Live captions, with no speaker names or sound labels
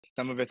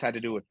Some of it's had to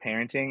do with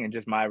parenting and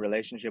just my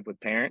relationship with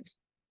parents.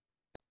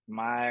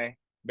 My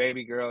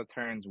baby girl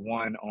turns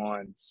 1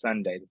 on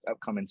Sunday, this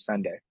upcoming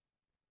Sunday.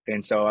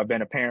 And so I've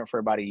been a parent for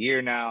about a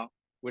year now,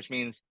 which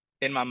means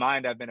in my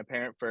mind, I've been a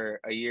parent for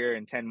a year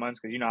and 10 months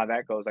because you know how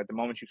that goes. Like the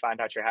moment you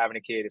find out you're having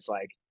a kid, it's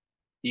like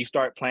you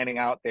start planning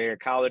out their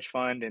college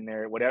fund and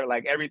their whatever,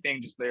 like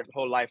everything, just their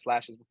whole life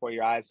flashes before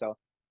your eyes. So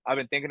I've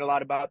been thinking a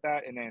lot about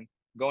that. And then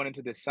going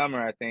into this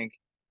summer, I think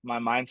my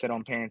mindset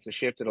on parents has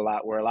shifted a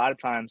lot, where a lot of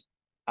times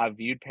I've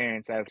viewed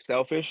parents as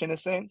selfish in a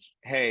sense.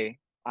 Hey,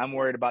 I'm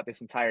worried about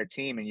this entire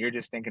team and you're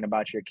just thinking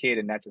about your kid.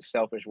 And that's a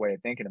selfish way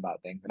of thinking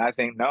about things. And I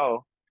think,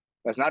 no,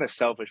 that's not a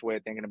selfish way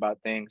of thinking about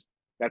things.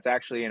 That's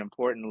actually an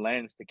important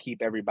lens to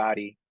keep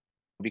everybody,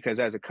 because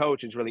as a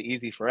coach, it's really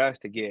easy for us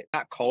to get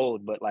not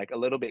cold, but like a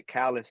little bit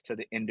callous to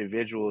the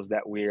individuals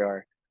that we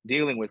are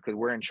dealing with because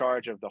we're in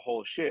charge of the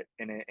whole ship.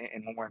 And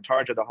when we're in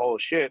charge of the whole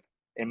ship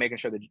and making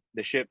sure that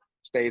the ship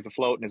stays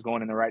afloat and is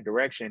going in the right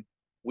direction,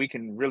 we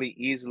can really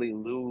easily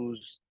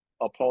lose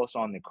a pulse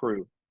on the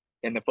crew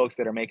and the folks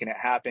that are making it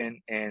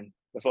happen and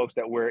the folks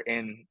that we're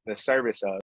in the service of.